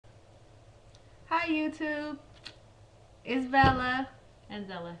Hi YouTube, it's Bella and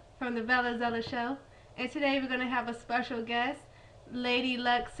Zella from the Bella Zella Show, and today we're gonna have a special guest, Lady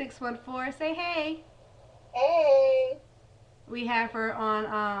Luck 614. Say hey. Hey. We have her on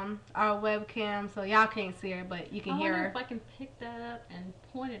our webcam, so y'all can't see her, but you can hear I wonder her. if I can pick that up and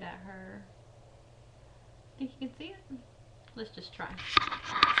point it at her. Think you can see it? Let's just try.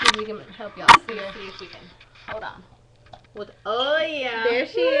 See if we can help y'all see her. See if we can. Hold on. Oh yeah. There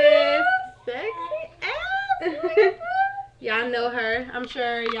she is. Sexy ass. Y'all know her. I'm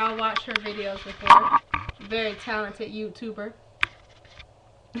sure y'all watched her videos before. Very talented YouTuber.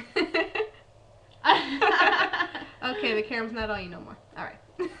 Okay, the camera's not on you no more. Alright.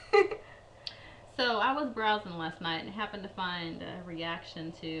 So I was browsing last night and happened to find a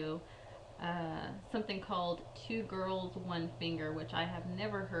reaction to something called Two Girls, One Finger, which I have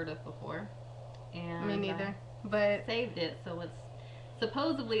never heard of before. And Me neither. I But saved it, so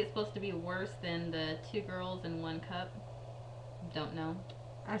supposedly it's supposed to be worse than the Two Girls in One Cup. Don't know.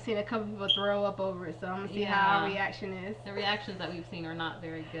 I've seen a couple people throw up over it, so I'm gonna see how Yeah. our reaction is. The reactions that we've seen are not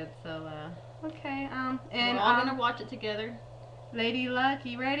very good, so Okay, and and we're all gonna watch it together. Lady Luck,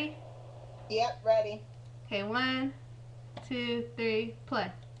 you ready? Yep, ready. Okay, 1, 2, 3,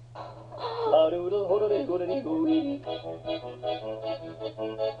 play.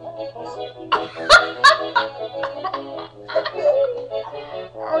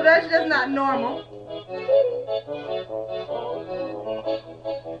 Oh, that's just not normal.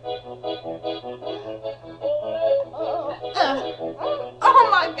 Oh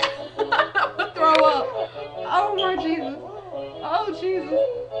my God! I'm gonna throw up. Oh my Jesus! Oh Jesus!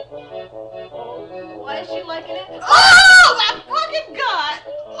 Why is she liking it? Oh my fucking God!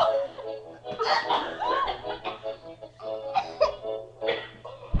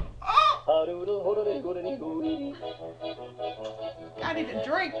 I need to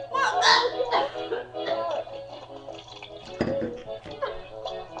drink.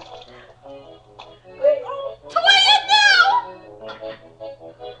 Twin now!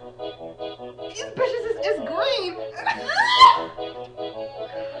 These bitches is green.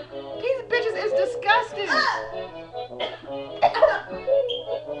 These bitches is disgusting.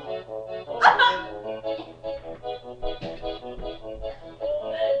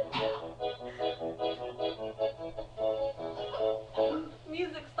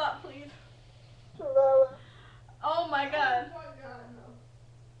 Music, stop, please. Oh my God. Oh my God, no.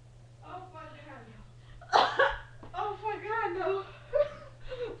 Oh my God, no.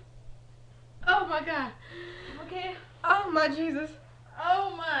 Oh my God. Okay. Oh my Jesus.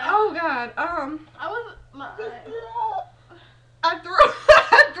 Oh my. Oh God. I was my. I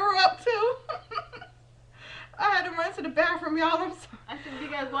threw up too. I had to run to the bathroom, y'all. I'm sorry. I think you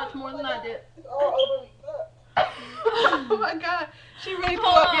guys watched more than I did. It's all over me. Oh my God. She really threw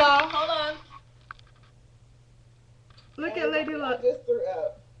up, y'all. Hold on. Look at Lady I Luck. just threw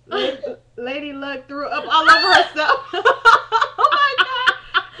up. Lady Luck threw up all over herself. Oh my God.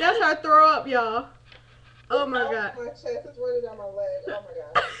 That's her throw up, y'all. Oh my It's God. off my chest. It's running down my leg. Oh my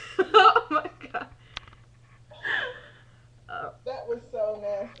God. Oh my God. That was so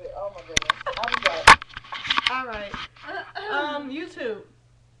nasty. Oh my goodness. I'm done. All right. YouTube.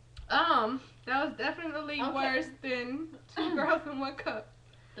 That was definitely Okay. worse than Two Girls in One Cup.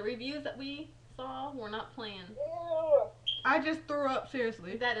 The reviews that we saw were not playing. Ew. I just threw up,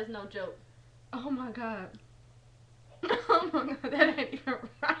 seriously. That is no joke. Oh my God. Oh my God, that ain't even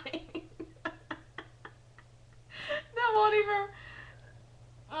right. That won't even.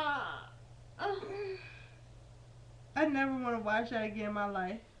 I never want to watch that again in my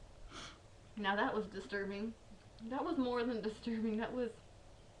life. Now that was disturbing. That was more than disturbing. That was.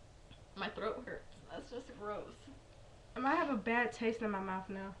 My throat hurts. That's just gross. I might have a bad taste in my mouth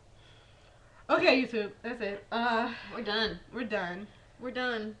now. Okay, YouTube, that's it. We're done. We're done. We're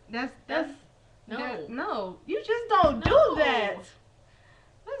done. That's No. no. You just don't No. do that.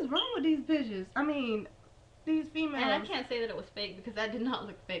 What's wrong with these bitches? I mean, these females. And I can't say that it was fake because that did not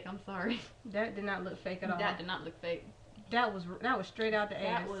look fake. I'm sorry. That did not look fake at all. That did not look fake. That was straight out the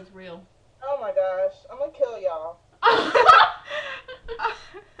ass. That was real. Oh my gosh. I'm gonna kill y'all.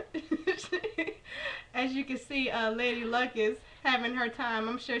 As you can see, Lady Luck is having her time.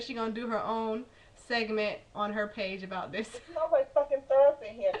 I'm sure she's gonna do her own segment on her page about this. It smells like fucking syrup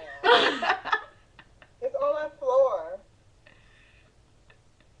in here now. It's on my floor.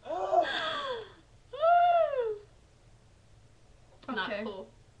 Not Okay. cool.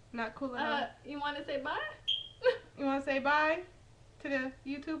 Not cool at all. You want to say bye? You want to say bye to the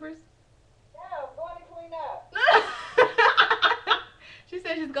YouTubers? Yeah, I'm going to clean up. She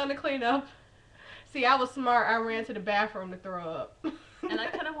said she's gonna clean up. See, I was smart. I ran to the bathroom to throw up. And I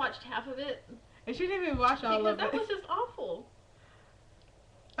kind of watched half of it. And she didn't even watch all Because of that it. was just awful.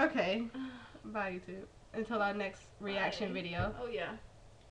 Okay. Bye, YouTube. Until our next reaction Bye. video. Oh, yeah.